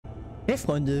Hey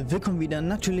Freunde, willkommen wieder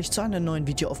natürlich zu einem neuen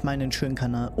Video auf meinem schönen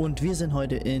Kanal und wir sind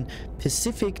heute in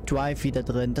Pacific Drive wieder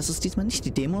drin. Das ist diesmal nicht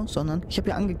die Demo, sondern ich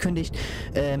habe ja angekündigt,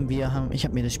 ich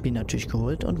habe mir das Spiel natürlich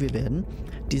geholt und wir werden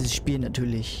dieses Spiel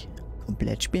natürlich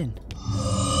komplett spielen.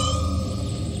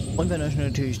 Und wenn euch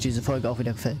natürlich diese Folge auch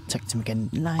wieder gefällt, zeigt mir gerne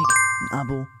ein Like, ein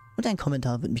Abo und ein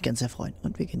Kommentar, würde mich ganz sehr freuen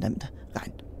und wir gehen damit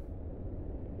rein.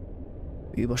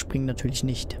 Wir überspringen natürlich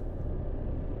nicht.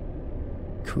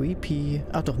 Creepy.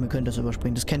 Ach doch, wir können das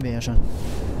überspringen. Das kennen wir ja schon.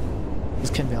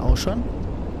 Das kennen wir auch schon.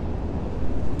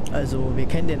 Also, wir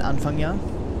kennen den Anfang ja.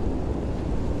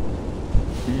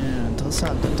 Ja,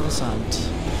 interessant, interessant.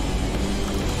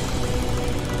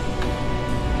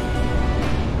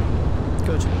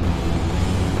 Gut.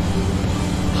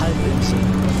 Halbinsel.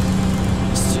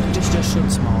 Südlich der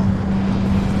Schutzmauer.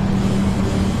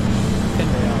 Kennen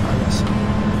wir ja alles.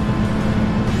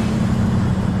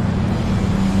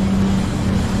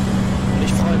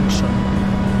 Ich freue mich schon.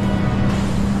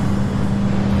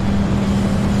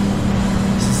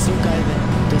 Es ist so geil,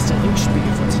 wenn das der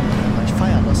Rückspiegel funktioniert, aber ich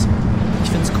feiere das. Ich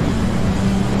finde es cool.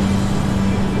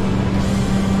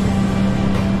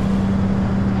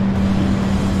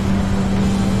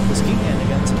 Das ging ja eine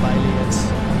ganze Weile jetzt.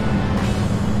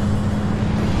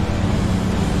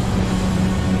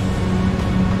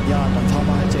 Ja, dann fahren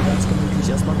wir halt hier ganz gemütlich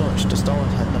erstmal durch. Das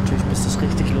dauert halt natürlich, bis das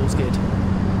richtig losgeht.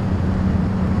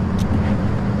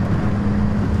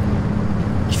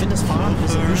 Ich finde das Fahren ein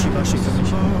bisschen wischiwaschi für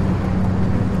mich.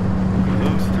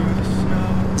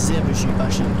 Sehr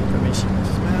wischiwaschi für mich.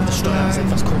 Das Steuern ist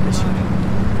etwas komisch.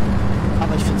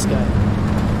 Aber ich finde es geil.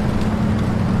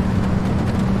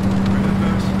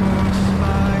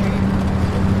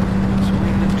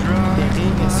 Der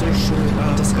Regen ist so schön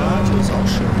und das Radio ist auch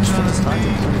schön. Ich finde das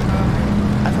Radio cool.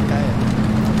 Einfach geil.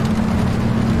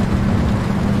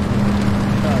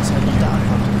 Ja, ist halt noch der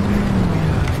Anfang.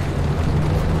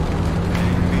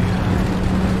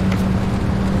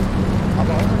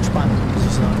 Aber auch entspannt, muss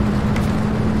ich sagen.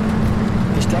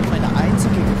 Ich glaube, meine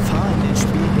einzige Gefahr in dem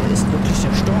Spiel hier ist wirklich der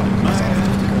Sturm, was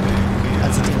auftreten könnte.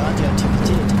 Also die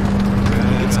Radioaktivität.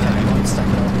 Hier gibt es keine Monster,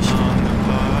 glaube ich.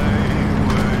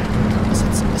 Was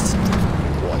jetzt?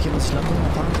 Boah, hier muss ich lang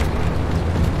fahren.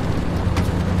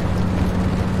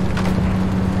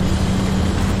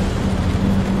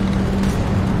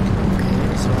 Okay,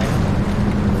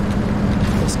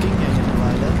 das ging ja hier eine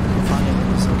Weile. Wir fahren ja ein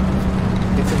bisschen.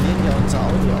 Wir verlieren ja unser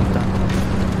Audio auch dann.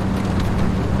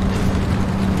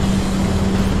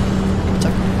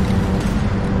 Zack.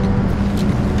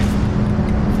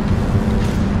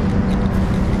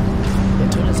 Der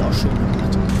Ton ist auch schön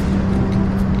gemacht.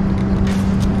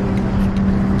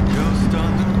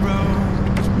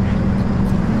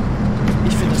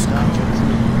 Ich finde das Radio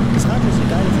cool. Das Radio ist eine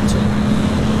geile Funktion.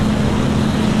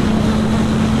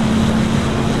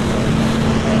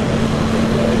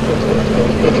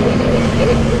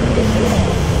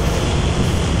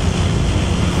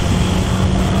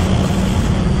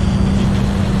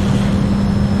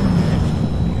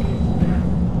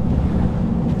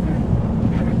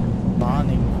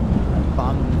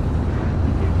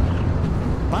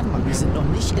 Warte mal, wir sind noch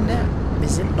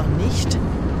nicht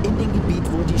in dem Gebiet,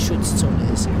 wo die Schutzzone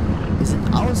ist. Wir sind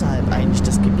außerhalb eigentlich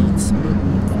des Gebiets,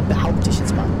 behaupte ich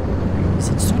jetzt mal. Wir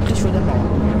sind südlich von der Mauer.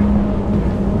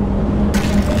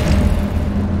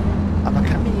 Aber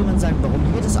kann mir jemand sagen, warum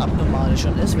hier das Abnormale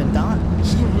schon ist, wenn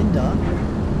hier hinter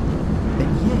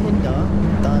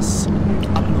das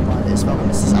Abnormale ist? Warum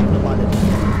ist das Abnormale nicht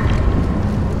hier?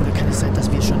 Oder kann es sein,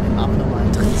 dass wir schon im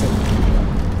Abnormalen drin sind?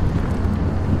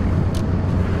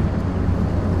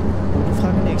 Gute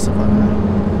Frage, nächste Frage.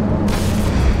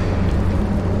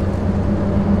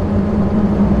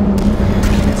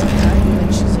 Jetzt eine kleine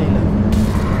Menschenseele.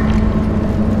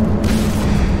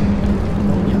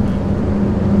 Oh ja.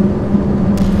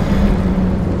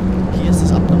 Hier ist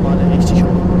das Abnormale richtig hoch.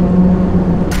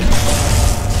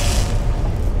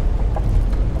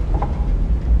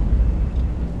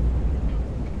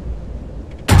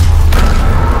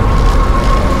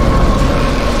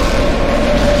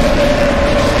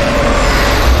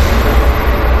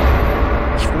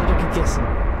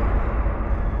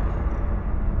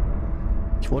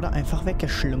 Ich wurde einfach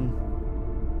weggeschlungen.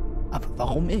 Aber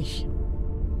warum ich?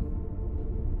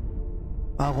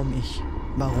 Warum ich?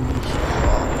 Warum ich?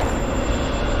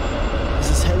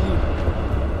 Es ist hell.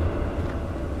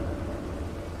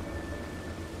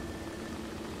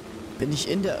 Bin ich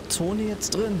in der Zone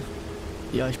jetzt drin?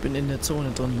 Ja, ich bin in der Zone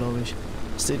drin, glaube ich.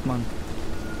 Das sieht man.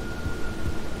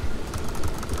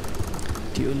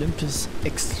 Die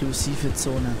Olympus-exklusive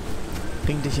Zone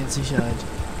bringt dich in Sicherheit.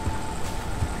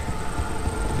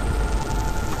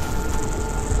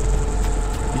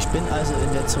 bin also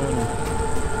in der Zone.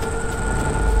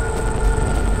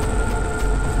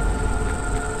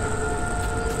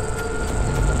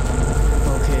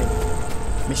 Okay.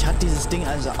 Mich hat dieses Ding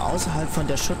also außerhalb von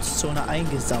der Schutzzone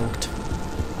eingesaugt.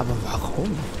 Aber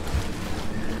warum?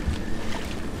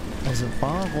 Also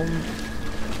warum?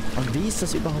 Und wie ist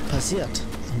das überhaupt passiert?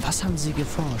 Und was haben sie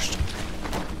geforscht?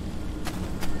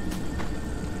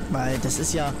 Weil das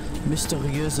ist ja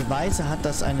mysteriöse Weise hat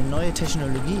das eine neue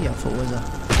Technologie ja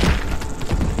verursacht.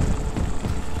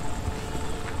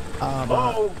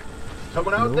 Aber... Hello?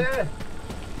 Someone out there?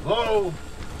 Hello?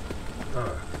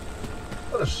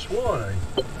 What a swan.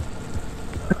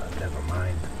 Never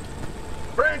mind.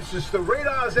 Francis, the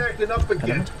radar's acting up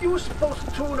again. You were supposed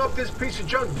to tune up this piece of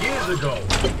junk years ago.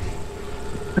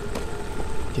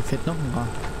 Hier fehlt noch ein Bar.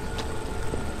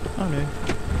 Oh nö.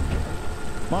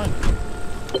 Moin.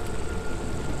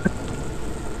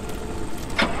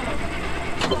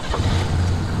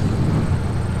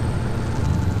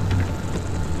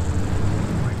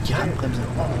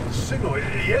 Oh, signal.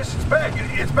 Yes, it's back.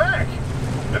 It's back.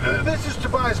 This is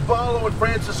Tobias Barlow and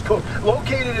Francis Cook,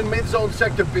 located in mid-zone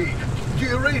Sector B. Do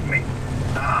you read me?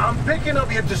 I'm picking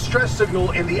up your distress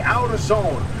signal in the outer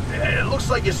zone. It looks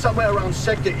like you're somewhere around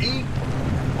Sector E.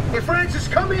 Hey, Francis,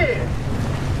 come here.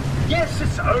 Yes,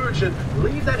 it's urgent.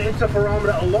 Leave that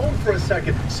interferometer alone for a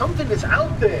second. Something is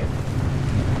out there.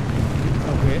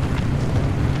 Okay.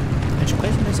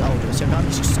 Entsprechendes Auto. Ist ja gar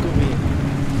nicht skurril.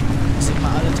 Das sieht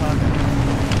man alle Tage.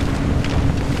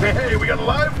 Hey, we got a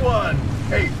live one.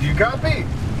 Hey, do you copy?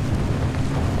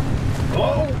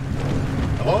 Hello?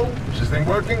 Hello? Is this thing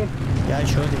working? Ja,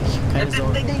 ich höre dich. Keine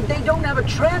Sorge. They don't have a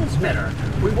transmitter.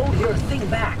 We won't hear a thing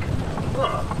back.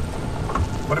 Huh.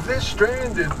 What if they're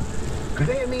stranded? Could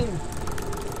they, I mean,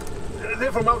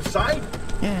 they're from outside?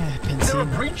 Yeah, They're a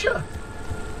Benzin. preacher?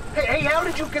 Hey, how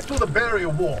did you get through the barrier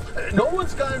wall? No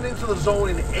one's gotten into the zone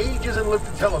in ages and lived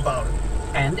to tell about it.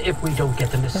 And if we don't get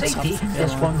them to safety,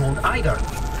 this one won't either.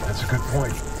 That's a good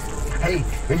point. Hey,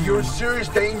 you're in serious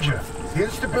danger. The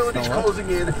instability's closing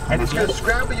in, and it's gonna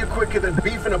scramble you quicker than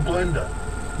beef in a blender.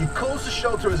 Your closest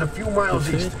shelter is a few miles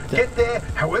east. Get there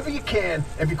however you can,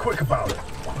 and be quick about it.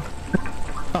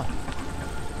 Ah.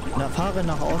 Na, fahre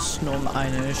nach Osten, um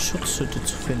eine Schutzhütte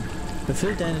zu finden.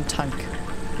 Befüll deinen Tank.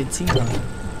 Benzin.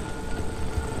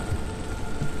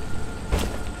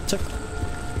 Zack.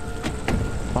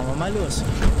 Fahren wir mal los.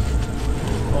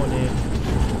 Oh nee.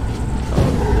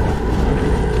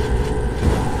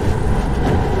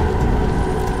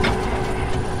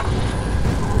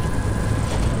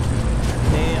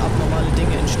 Nee, abnormale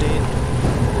Dinge entstehen.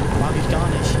 Mag ich gar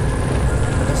nicht.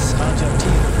 Das ist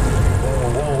radioaktiv.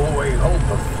 Whoa, wait, hold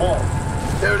the phone.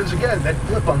 There it is again, that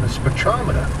blip on the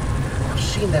spectrometer. I've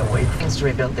seen that wave. Things to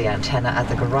rebuild the antenna at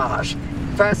the garage.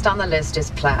 First on the list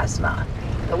is plasma.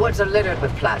 The woods are littered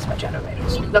with plasma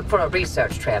generators. Look for a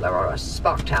research trailer or a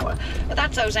spark tower. But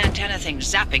that's those antenna things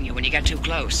zapping you when you get too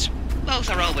close. Both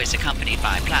are always accompanied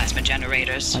by plasma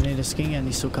generators. Ah nee, das ging ja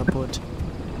nicht so kaputt.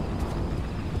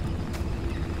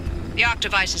 The Arc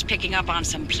device is picking up on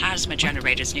some plasma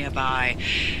generators nearby.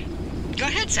 Your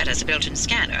headset has a built-in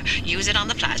scanner. Use it on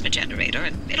the plasma generator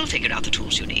and it'll figure out the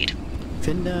tools you need.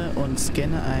 Finde und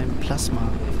scanne ein Plasma.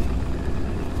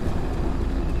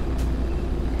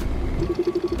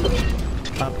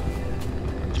 Ab.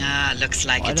 Ah, looks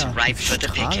like it's Alter, ripe wie for the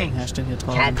viel Strahlung picking. herrscht denn hier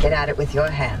Can't draußen? get at it with your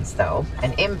hands, though.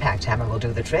 An impact hammer will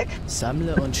do the trick.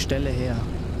 Sammle und stelle her.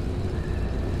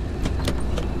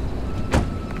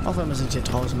 Auf einmal sind hier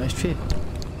draußen echt viel.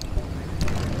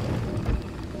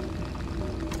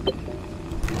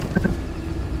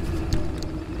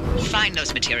 Find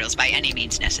those materials by any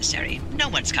means necessary. No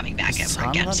one's coming back ever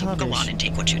again, so go on and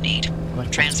take what you need.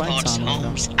 Transports,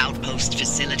 homes, outposts,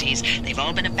 facilities, they've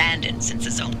all been abandoned since the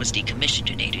zone was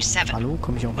decommissioned in 87. Hallo,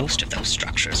 komm ich auch hoch? Most of those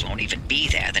structures won't even be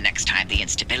there the next time the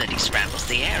instability scrambles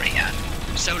the area.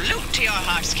 So loot to your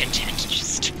heart's content.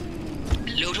 Just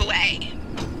loot away.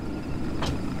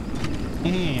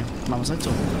 Nee, machen wir es halt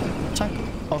so. Zack,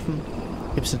 offen.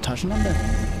 Gibt's eine Taschenlampe?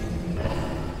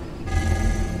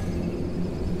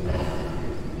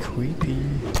 Creepy.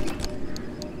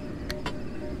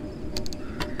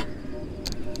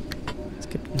 Es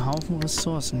gibt einen Haufen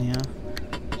Ressourcen hier.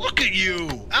 Look at you,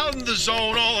 out in the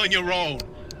zone all on your own.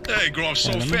 They grow up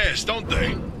so fast, don't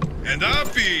they? And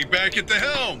Appy back at the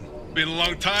helm. Been a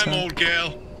long time, old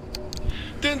gal.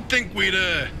 Didn't think we'd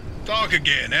talk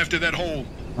again after that whole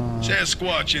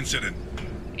Sasquatch incident.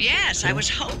 Yes, I was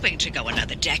hoping to go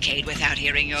another decade without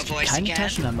hearing your voice Keine again.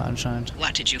 Taschenlampe anscheinend.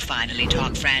 What did you finally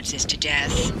talk Francis to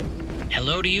death?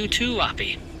 Hello to you too,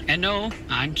 Oppie. And no,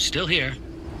 I'm still here.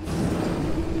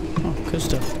 Oh,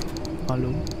 Küste.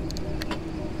 Hallo.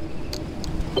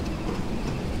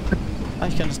 Ah,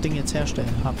 ich kann das Ding jetzt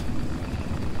herstellen. Hab.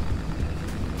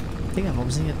 Digga, warum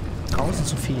sind hier draußen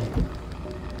so viel?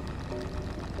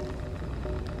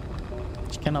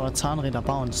 Ich kann aber Zahnräder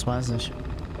bauen, das weiß ich.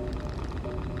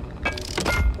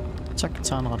 Zack,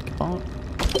 Zahnrad gebaut.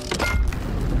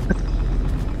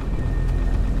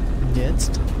 Und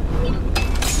jetzt?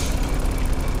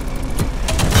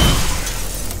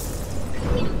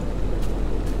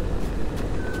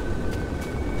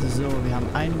 So, wir haben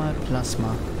einmal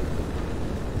Plasma.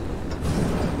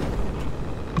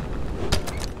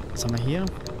 Was haben wir hier?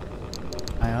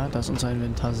 Ah ja, da ist unser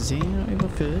Inventar sehr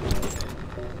überfüllt.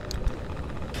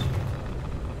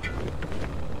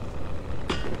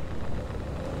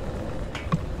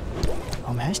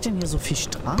 Warum herrscht denn hier so viel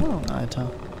Strahlung,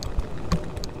 Alter?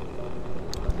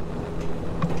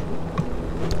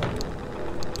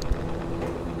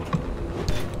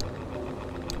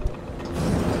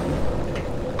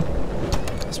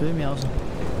 Das will mir auch so.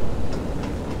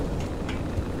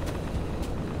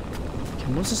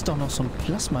 Hier muss es doch noch so ein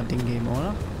Plasma-Ding geben,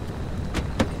 oder?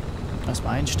 Lass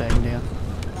mal einsteigen, der.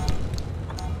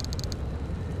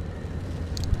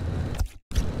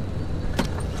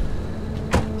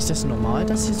 Ist das normal,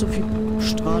 dass hier so viel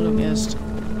Strahlung ist?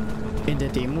 In der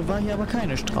Demo war hier aber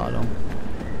keine Strahlung.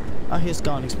 Ach, hier ist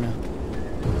gar nichts mehr.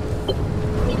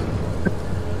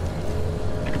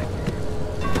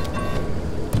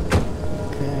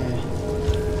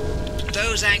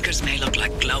 Those anchors may look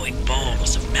like glowing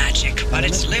balls of magic, but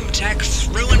it's Limtech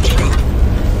through and through.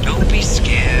 Don't be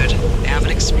scared. They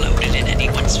haven't exploded in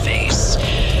anyone's face.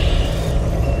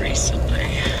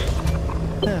 Recently.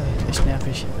 Ja, echt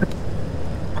nervig.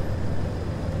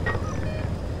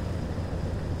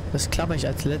 Das klapper ich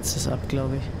als letztes ab,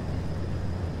 glaube ich.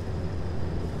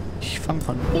 Ich fange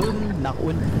von oben nach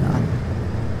unten an.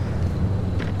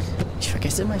 Ich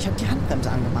vergesse immer, ich habe die Handbremse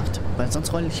angemacht, weil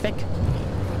sonst rolle ich weg.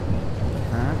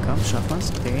 Na, komm, schaffen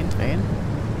wir's. Drehen, drehen.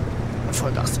 Und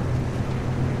Vollgas.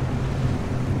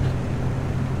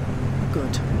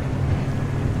 Gut.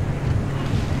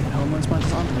 Dann hauen wir uns mal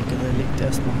das andere Relikt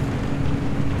erstmal.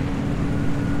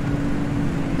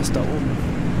 Das ist da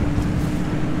oben.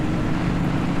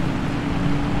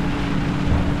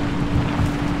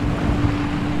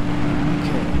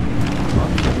 Okay.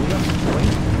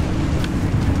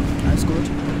 Alles gut.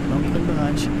 Noch im grünen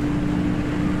Bereich.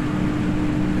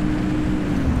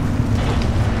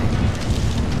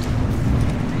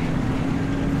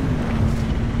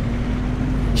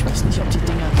 Ich weiß nicht, ob die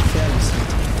Dinger gefährlich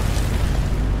sind.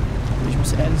 Ich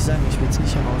muss ehrlich sagen, ich will es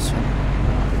nicht herausfinden.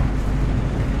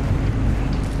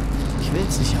 Ich will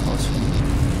es nicht herausfinden.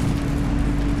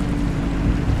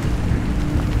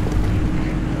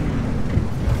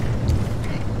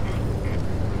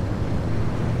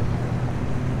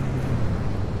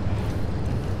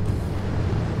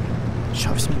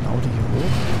 Schaffe ich es mit dem Auto hier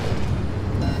hoch?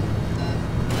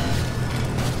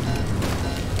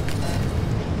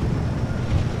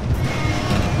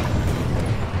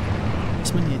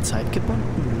 Ist man hier zeitgebunden?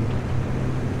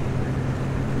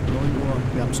 9 Uhr.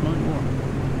 Wir haben es 9 Uhr.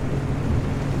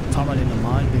 Fahr mal den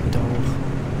normalen Weg da hoch.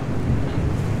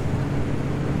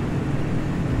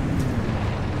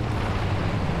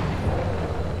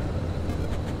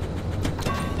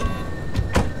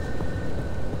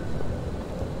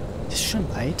 Ist schon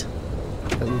weit.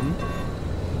 Da oben.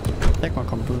 Sag mal,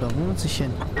 komm du, da wo muss ich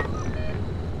hin?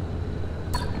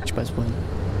 Ich weiß wohin.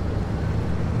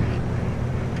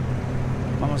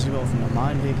 Machen wir es lieber auf dem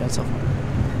normalen Weg als auf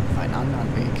einen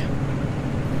anderen Weg.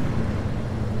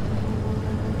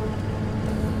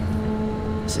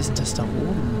 Was ist denn das da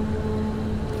oben?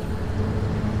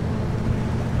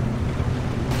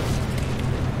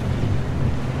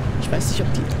 Ich weiß nicht,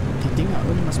 ob die Dinger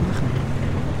irgendwas machen.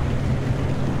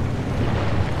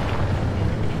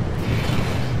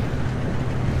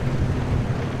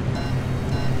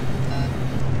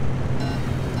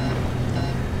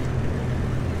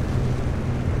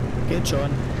 Geht schon.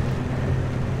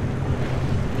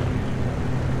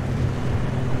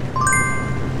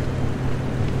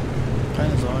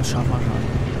 Keine Sorge, schaffen wir schon.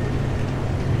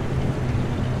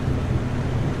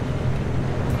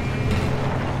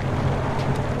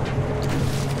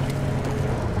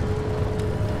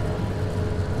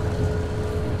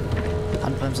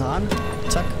 Handbremse an.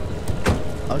 Zack.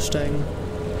 Aussteigen.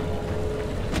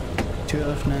 Tür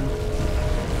öffnen.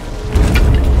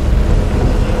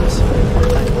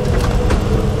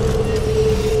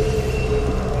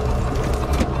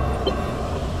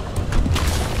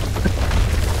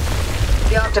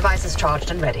 The arc device is charged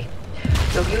and ready.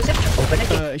 You'll use it to open a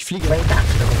gate Ich fliege. way back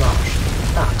to the garage,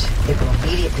 but it will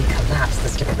immediately collapse the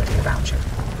stability around you.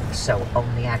 So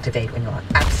only activate when you're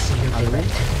absolutely ready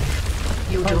to leave.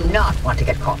 You do not want to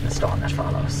get caught in the storm that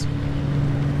follows.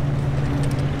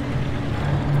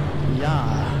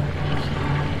 Ja.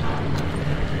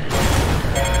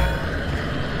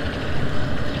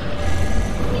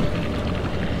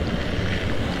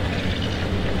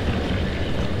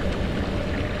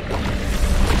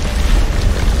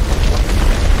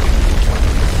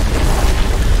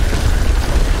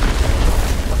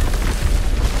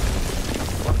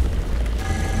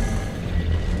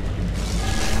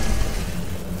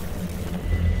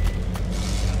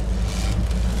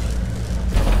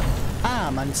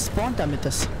 Man spawnt damit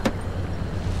das.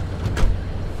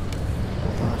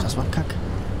 Oh, das war kacke.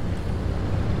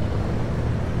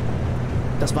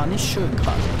 Das war nicht schön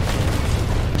gerade.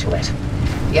 To it.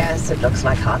 Yes, it looks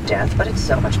like hot death, but it's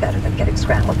so much better than getting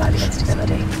scrambled by the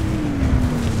instability.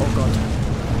 Oh Gott.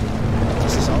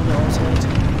 Das ist Auto aushält.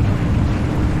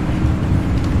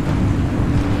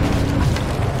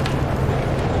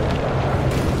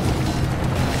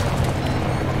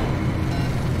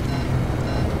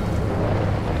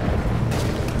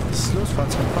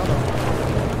 Fahrzeug, fahr doch.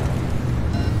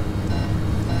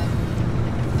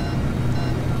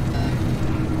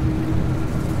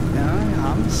 Ja, wir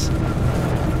haben's.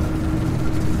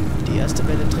 Die erste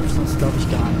Welle trifft uns, glaube ich,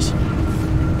 gar nicht.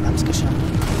 Wir haben es geschafft.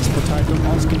 Das Portal dumm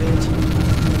ausgewählt.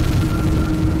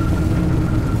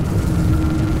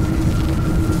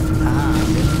 Ah,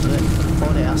 wir sind drin.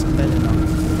 Vor der ersten Welle noch.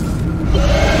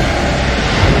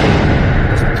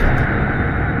 Das war knapp.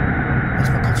 Das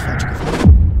war kurz falsch gefahren.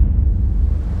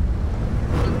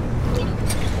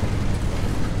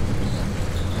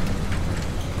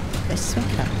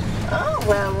 Oh,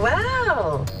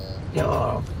 well.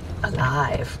 You're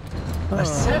alive. We're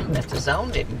certain if the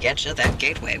zone didn't get you, that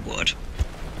gateway would.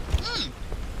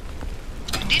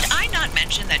 Did I not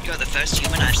mention that you're the first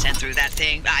human I've sent through that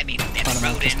thing? I mean, it's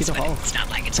rodents, but it's not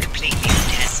like it's completely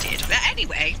untested. But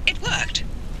anyway, it worked.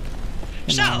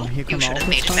 So, you should have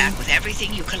made it back with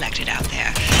everything you collected out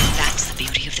there. That's the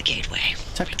beauty of the gateway.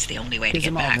 It's the only way to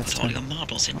get back with all your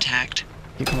marbles intact.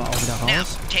 Hier kommen wir auch wieder raus. Now,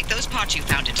 take those parts you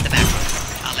found into the back room.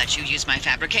 I'll let you use my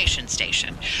fabrication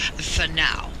station. For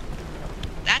now.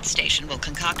 That station will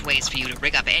concoct ways for you to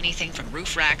rig up anything from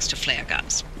roof racks to flare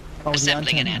guns.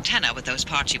 Assembling an antenna with those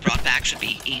parts you brought back should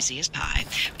be easy as pie.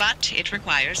 But it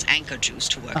requires anchor juice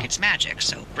to work its magic,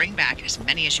 so bring back as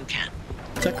many as you can.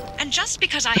 And just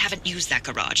because I haven't used that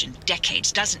garage in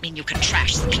decades doesn't mean you can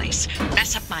trash the place.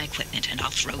 Mess up my equipment and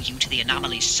I'll throw you to the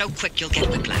anomalies so quick you'll get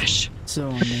whiplash. So,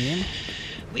 nehmen.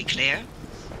 We clear?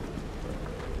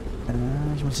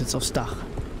 Ich muss jetzt aufs Dach.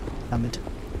 Damit.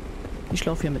 Ich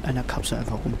laufe hier mit einer Kapsel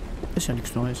einfach rum. Ist ja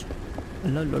nichts Neues.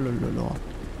 Lalalala.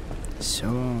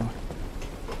 So.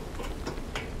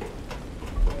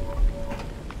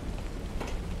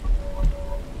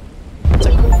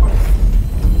 Zack.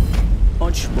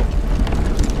 Und schwupp.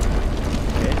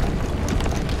 Okay.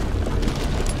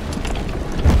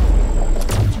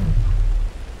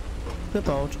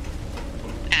 Gebaut.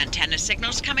 Antenna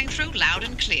signals coming through loud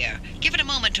and clear. Give it a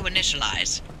moment to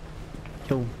initialize.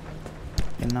 Jo.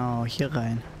 Genau, hier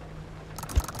rein.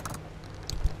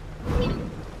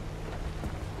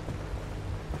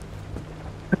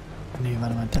 Nee,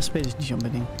 warte mal, das will ich nicht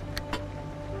unbedingt.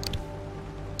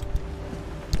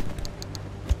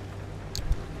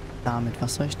 Damit,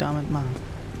 was soll ich damit machen?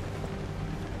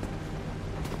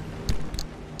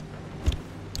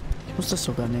 Ich muss das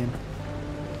sogar nehmen.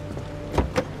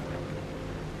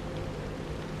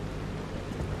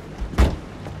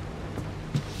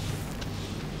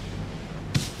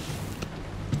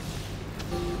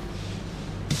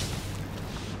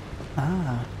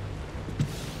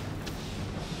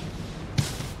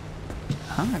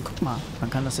 Guck mal, man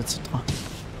kann das jetzt drauf.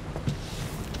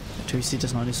 Natürlich sieht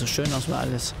das noch nicht so schön aus, weil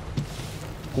alles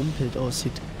rumpelt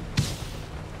aussieht.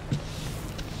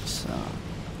 So,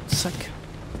 zack.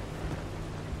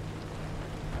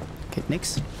 Geht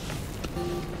nix.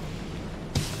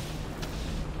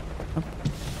 Hopp.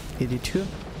 Hier die Tür.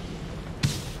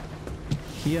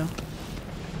 Hier.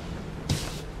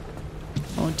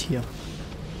 Und hier.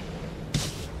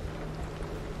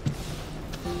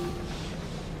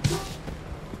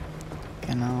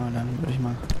 Genau, dann würde ich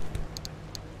mal...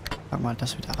 Packen wir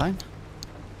das wieder rein.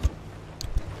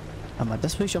 Aber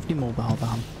das will ich auf die Mobehaube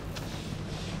haben.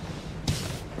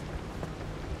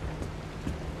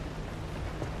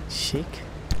 Schick.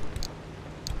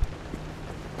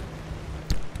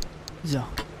 So.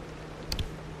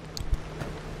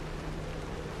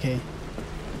 Okay.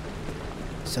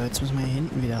 So, jetzt müssen wir hier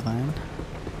hinten wieder rein.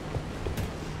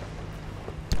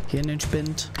 Hier in den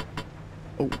Spind.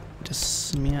 Oh. Das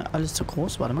ist mir alles zu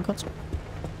groß. Warte mal kurz.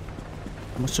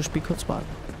 Ich muss das Spiel kurz warten.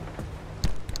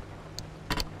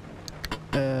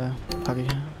 Packe ich.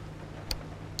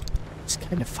 Das ist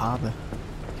keine Farbe.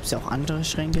 Gibt es ja auch andere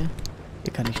Schränke?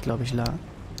 Hier kann ich, glaube ich, laden.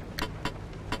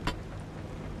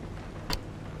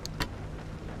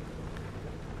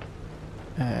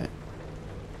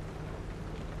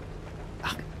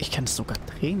 Ach, ich kann es sogar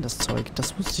drehen, das Zeug.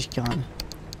 Das wusste ich gar nicht.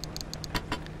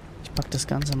 Ich pack das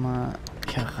Ganze mal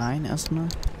hier rein erstmal.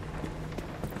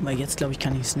 Weil jetzt, glaube ich,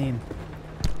 kann ich es nehmen.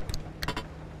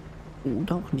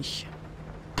 Oder auch nicht.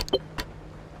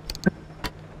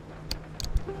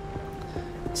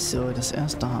 So, das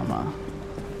erste Hammer.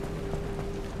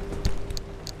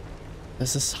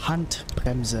 Das ist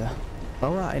Handbremse.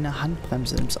 Baue eine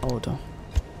Handbremse ins Auto.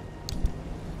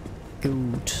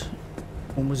 Gut.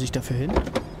 Wo muss ich dafür hin?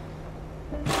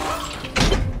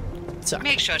 Zack.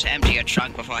 Make sure to empty your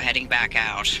trunk before heading back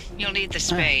out. You'll need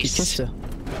the Ah, die space. Kiste.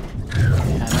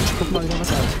 Ja, dann guck mal wieder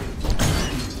was aus.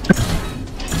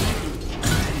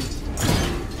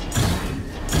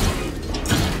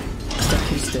 Ist der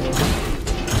Kiste.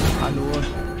 Hallo.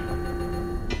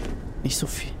 Nicht so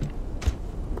viel.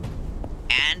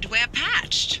 And we're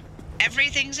patched.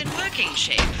 Everything's in working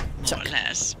shape, more or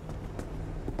less.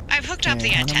 I've hooked up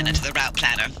the antenna to the route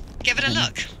planner. Give it a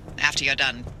look after you're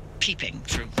done peeping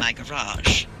through my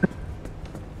garage.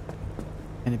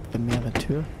 Eine primäre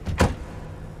Tür.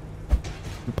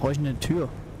 Wir bräuchten eine Tür.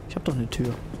 Ich habe doch eine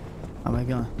Tür. Aber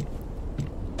egal.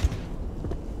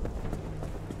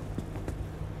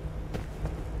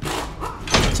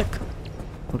 Zack.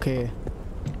 Okay.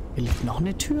 Hier liegt noch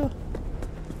eine Tür.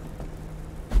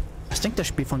 Was denkt das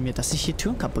Spiel von mir, dass ich hier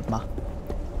Türen kaputt mache?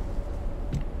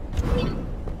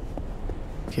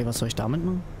 Okay, was soll ich damit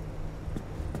machen?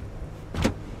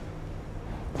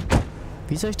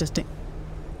 Wie soll ich das Ding...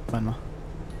 Warte mal.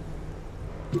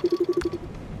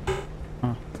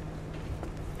 Ah.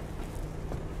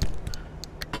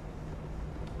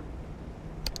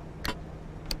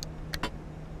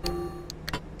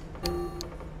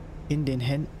 In den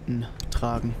Händen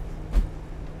tragen.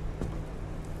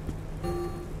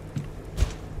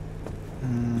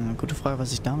 Gute Frage,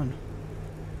 was ich damit...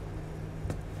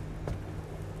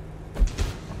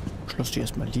 Lass die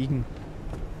erstmal liegen.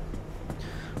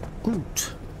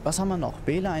 Gut. Was haben wir noch?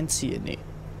 Wähle ein Ziel. Nee.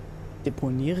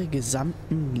 Deponiere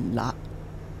gesamten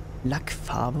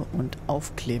Lackfarbe und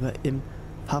Aufkleber im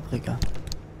Farbregal.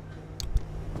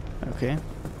 Okay.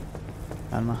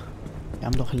 Warte mal. Wir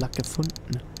haben doch Lack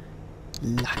gefunden.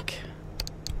 Lack.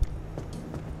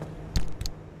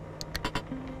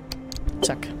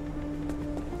 Zack.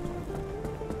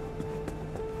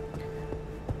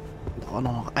 Da war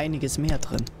noch einiges mehr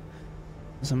drin.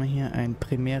 Was haben wir hier? Eine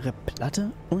primäre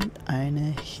Platte und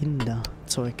eine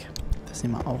Hinterzeug. Das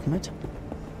nehmen wir auch mit.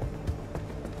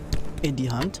 In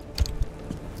die Hand.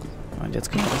 Und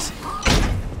jetzt können wir das...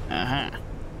 Aha.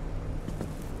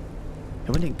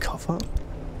 Haben wir den Koffer?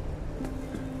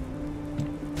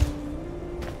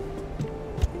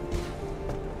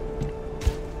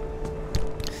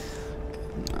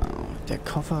 Genau. Der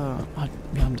Koffer hat...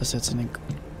 Wir haben das jetzt in den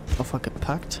Koffer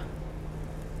gepackt.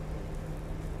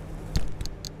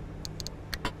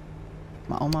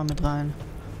 Auch mal mit rein.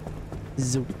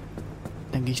 So.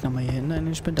 Dann gehe ich nochmal hier hinten in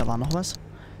den Spind. Da war noch was.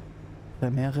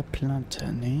 Primäre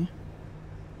Platte. Nee.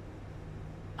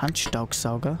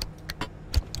 Handstaubsauger.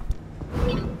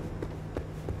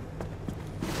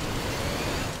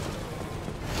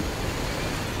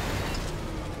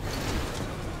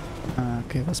 Ah,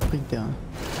 okay, was bringt der?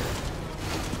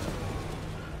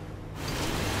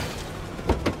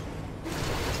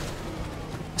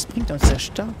 Was bringt uns der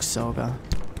Staubsauger?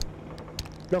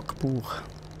 Logbuch.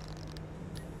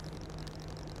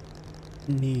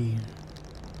 Nee.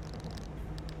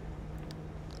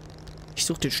 Ich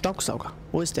suche den Staubsauger.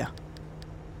 Wo ist der?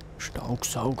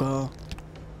 Staubsauger.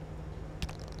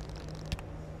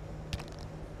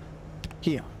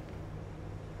 Hier.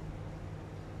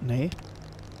 Nee.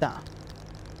 Da.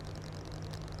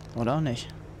 Oder auch nicht.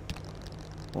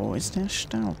 Wo ist der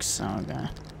Staubsauger?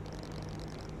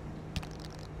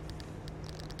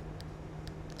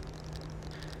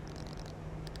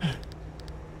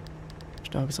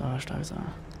 Staubsauger,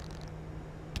 Staubsauger.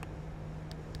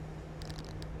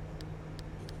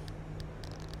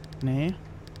 Nee.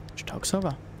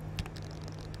 Staubsauger.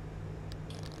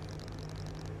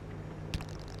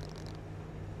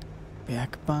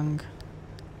 Werkbank.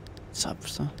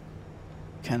 Zapfte.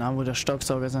 Keine Ahnung, wo der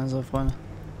Staubsauger sein soll, Freunde.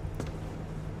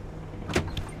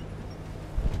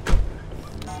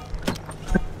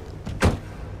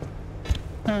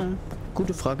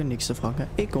 Gute Frage, nächste Frage.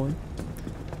 Egal.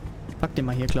 Pack den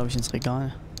mal hier, glaube ich, ins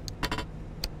Regal.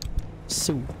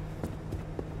 So.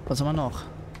 Was haben wir noch?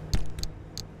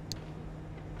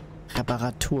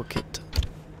 Reparaturkit.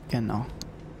 Genau.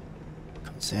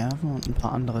 Konserven und ein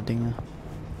paar andere Dinge.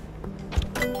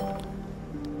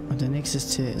 Und der nächste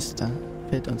Ziel ist da.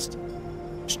 Fehlt uns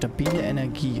stabile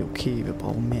Energie. Okay, wir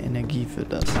brauchen mehr Energie für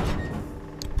das.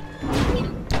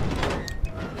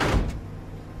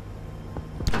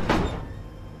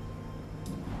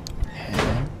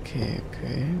 Okay.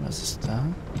 Was ist da?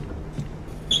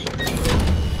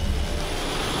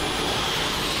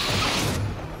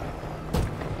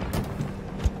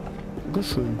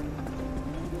 Schön.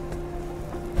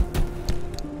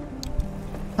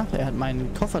 Ach, er hat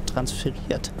meinen Koffer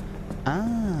transferiert. Ah.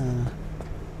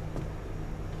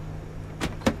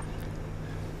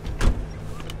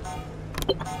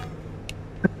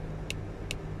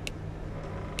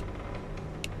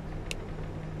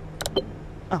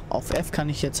 Ach, auf F kann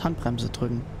ich jetzt Handbremse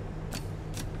drücken.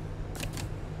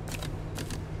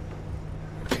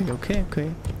 Okay.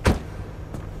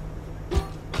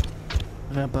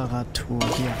 Reparatur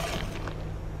hier.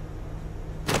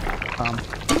 Bam.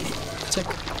 Zack.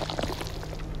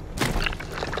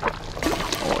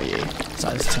 Oh je, ist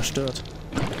alles zerstört.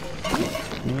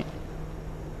 Nee.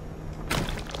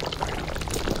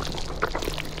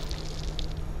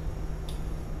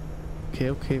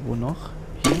 Okay, wo noch?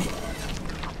 Hier.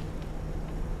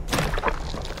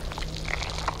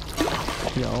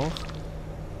 Hier auch.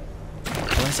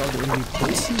 Kann das Auto irgendwie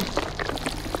putzen?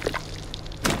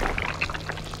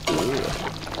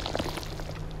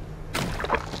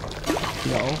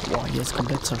 Hier auch. Boah, hier ist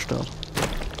komplett zerstört.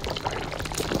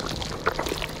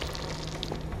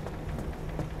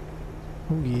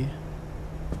 Oh je.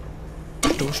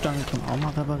 Stoßstange können auch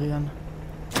mal reparieren.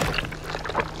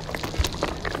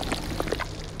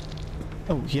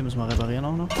 Oh, hier müssen wir reparieren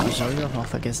auch noch. Das habe ich auch noch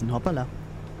vergessen. Hoppala.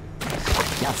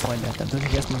 Ja, Freunde, dann würde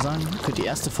ich erstmal sagen, für die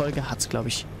erste Folge hat es, glaube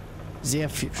ich, sehr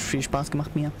viel Spaß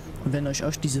gemacht mir. Und wenn euch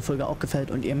diese Folge auch gefällt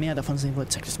und ihr mehr davon sehen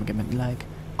wollt, zeigt es mir gerne mit einem Like,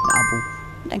 ein Abo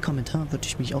und ein Kommentar, würde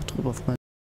ich mich auch drüber freuen.